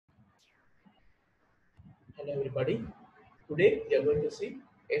Hello everybody. Today we are going to see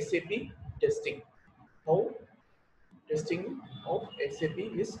SAP testing. How testing of SAP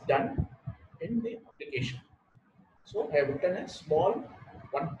is done in the application. So I have written a small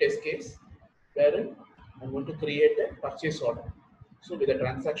one test case wherein I'm going to create a purchase order. So with the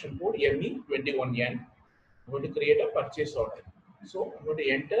transaction code ME21N, I'm going to create a purchase order. So I'm going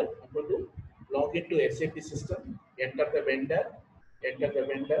to log into SAP system, enter the vendor,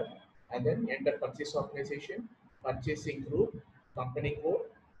 and then enter purchase organization, purchasing group, company code,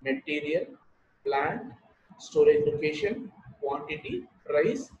 material, plant, storage location, quantity,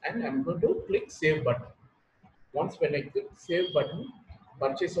 price, and I'm going to click save button. Once when I click save button,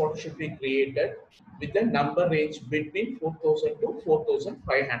 purchase order should be created with the number range between 4000 to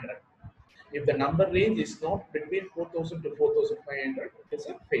 4500. If the number range is not between 4000 to 4500, it is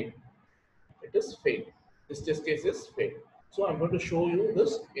a fail. It is fail. This test case is fail. So I'm going to show you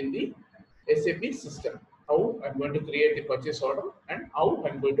this in the SAP system. How I'm going to create the purchase order and how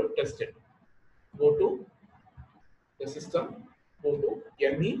I'm going to test it. Go to the system, go to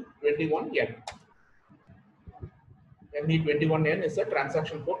ME21N. ME21N is the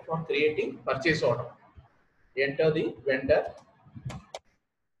transaction code for creating purchase order. Enter the vendor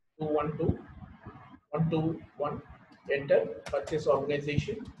 212121. Enter purchase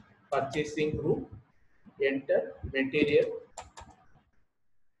organization, purchasing group, enter material,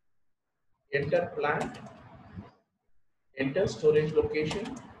 enter plant, enter storage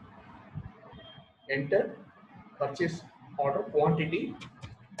location, enter purchase order quantity,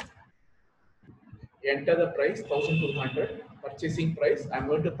 enter the price 1200, purchasing price. I'm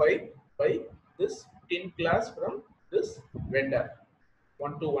going to buy this tin glass from this vendor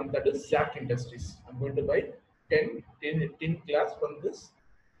 121, that is SAP Industries. I'm going to buy 10 tin glass from this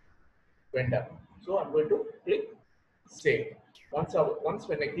vendor. So I'm going to click save. Once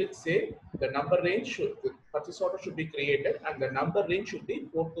when I click save, the purchase order should be created and the number range should be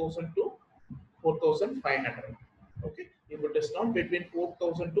 4000 to 4500. Okay, if it is not between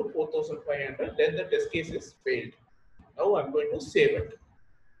 4000 to 4500, then the test case is failed. Now I'm going to save it.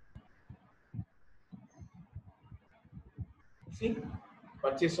 See,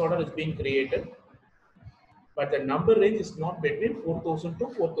 purchase order is being created, but the number range is not between 4000 to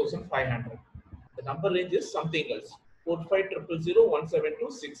 4500. The number range is something else.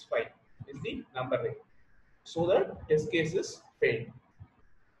 4500017265 is the number range. So the test case is failed.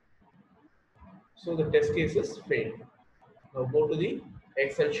 So the test case is failed. Now go to the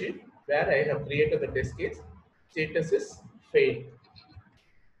Excel sheet where I have created the test case. Status is failed.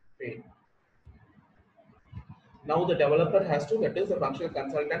 Failed. Now the developer has to, that is the functional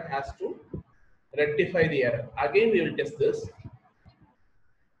consultant has to rectify the error. Again we will test this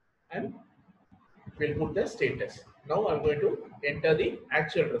and we'll put the status. Now I'm going to enter the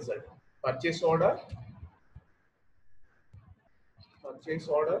actual result. Purchase order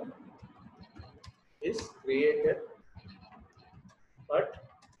is created, but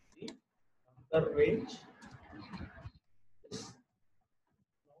the number range is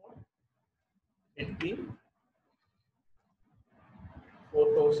not between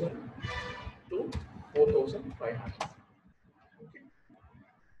 4000 to 4500. Okay.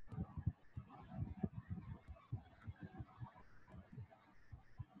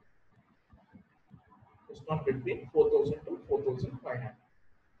 It's not between 4000 to 4500.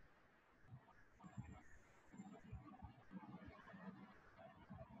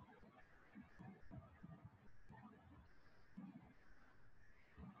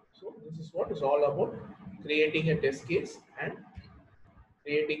 So this is what is all about, creating a test case and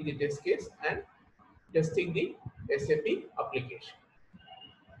testing the SAP application.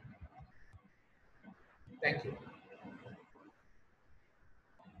 Thank you.